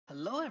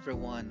Hello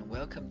everyone,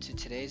 welcome to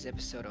today's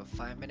episode of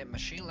 5-Minute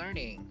Machine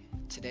Learning.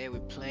 Today we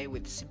play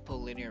with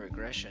simple linear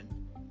regression,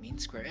 mean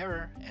square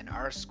error, and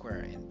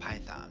R-square in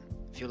Python.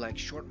 If you like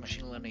short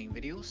machine learning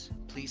videos,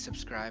 please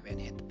subscribe and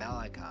hit the bell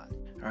icon.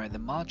 Alright, the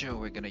module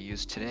we're going to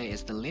use today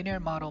is the linear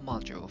model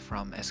module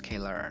from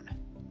sklearn.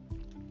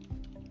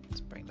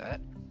 Let's bring that.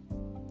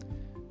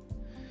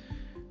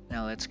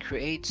 Now let's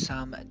create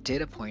some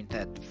data point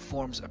that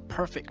forms a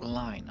perfect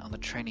line on the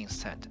training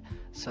set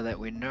so that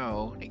we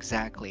know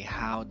exactly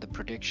how the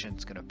prediction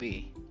is going to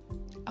be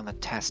on the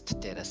test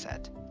data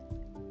set.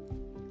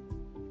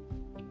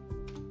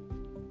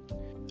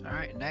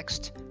 Alright,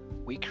 next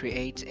we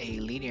create a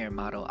linear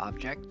model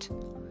object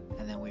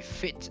and then we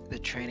fit the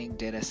training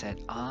data set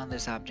on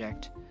this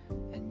object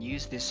and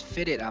use this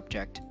fitted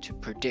object to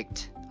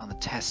predict on the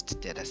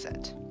test data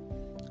set.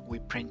 We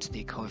print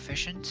the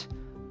coefficient,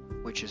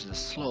 which is the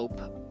slope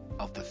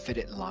of the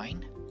fitted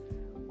line.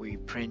 We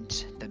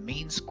print the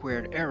mean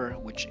squared error,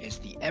 which is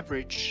the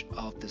average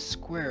of the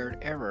squared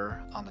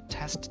error on the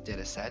test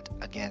dataset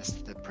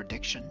against the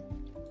prediction.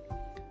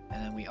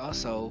 And then we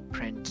also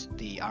print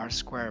the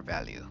R-square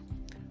value.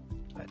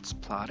 Let's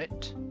plot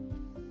it.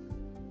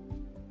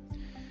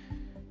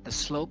 The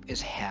slope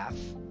is half.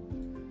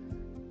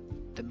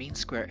 The mean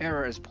square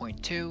error is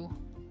 0.2.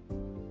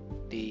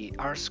 The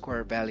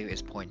R-square value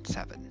is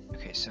 0.7.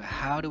 Okay, so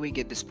how do we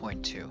get this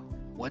 0.2?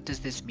 What does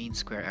this mean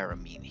square error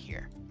mean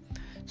here?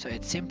 So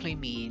it simply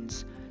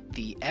means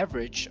the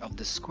average of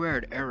the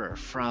squared error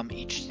from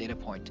each data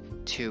point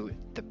to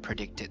the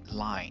predicted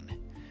line.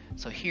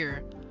 So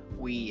here,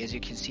 as you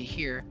can see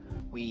here,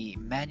 we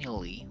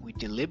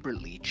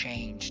deliberately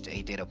changed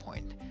a data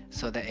point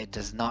so that it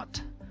does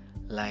not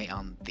lie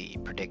on the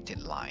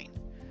predicted line.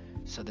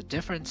 So the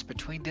difference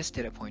between this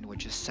data point,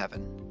 which is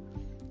 7,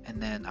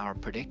 and then our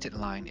predicted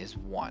line is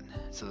 1.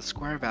 So the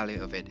square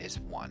value of it is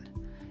 1.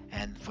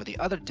 And for the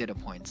other data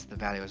points, the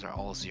values are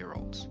all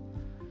zeros.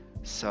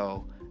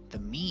 So the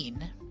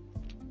mean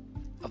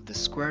of the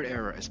squared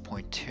error is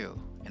 0.2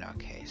 in our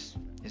case,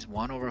 is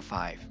 1 over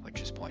 5,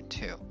 which is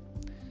 0.2.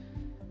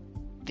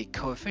 The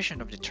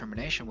coefficient of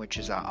determination, which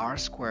is our R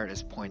squared,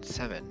 is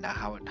 0.7.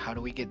 Now how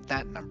do we get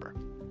that number?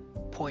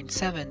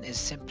 0.7 is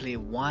simply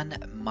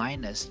 1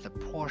 minus the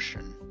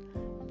portion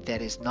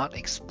that is not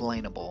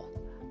explainable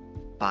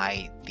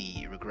by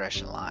the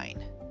regression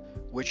line,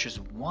 which is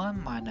 1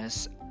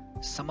 minus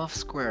sum of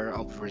square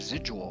of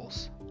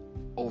residuals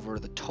over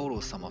the total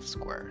sum of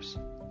squares.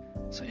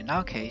 So in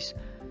our case,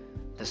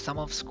 the sum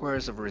of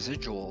squares of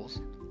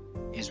residuals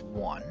is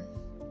 1,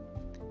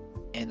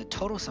 and the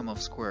total sum of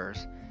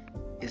squares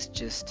is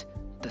just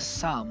the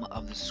sum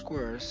of the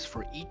squares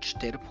for each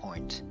data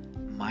point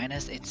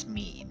minus its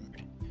mean.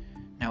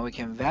 Now we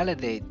can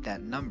validate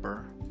that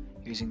number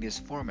using this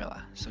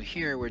formula. So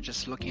here we're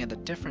just looking at the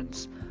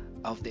difference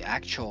of the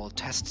actual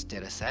test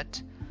data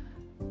set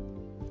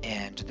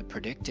and the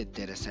predicted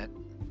data set.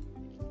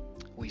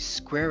 We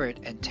square it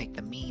and take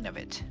the mean of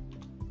it,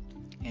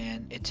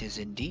 and it is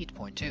indeed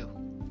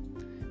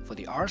 0.2. For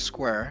the R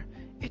square,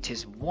 it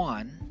is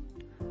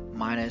 1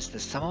 minus the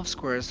sum of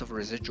squares of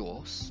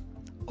residuals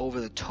over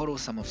the total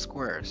sum of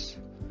squares.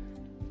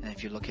 And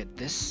if you look at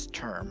this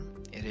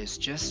term, it is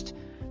just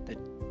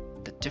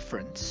the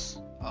difference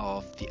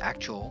of the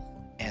actual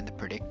and the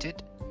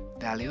predicted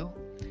value.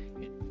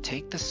 You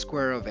take the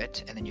square of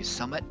it and then you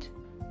sum it,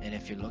 and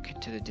if you look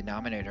into the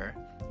denominator,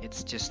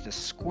 it's just the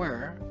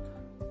square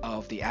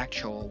of the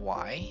actual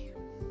y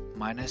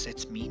minus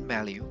its mean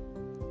value,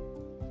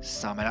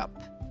 sum it up,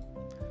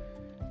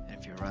 and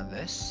if you run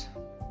this,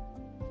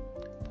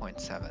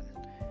 0.7.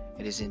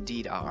 It is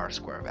indeed our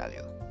R-square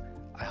value.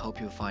 I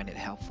hope you find it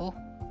helpful,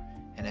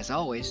 and as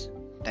always,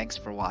 thanks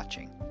for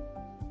watching.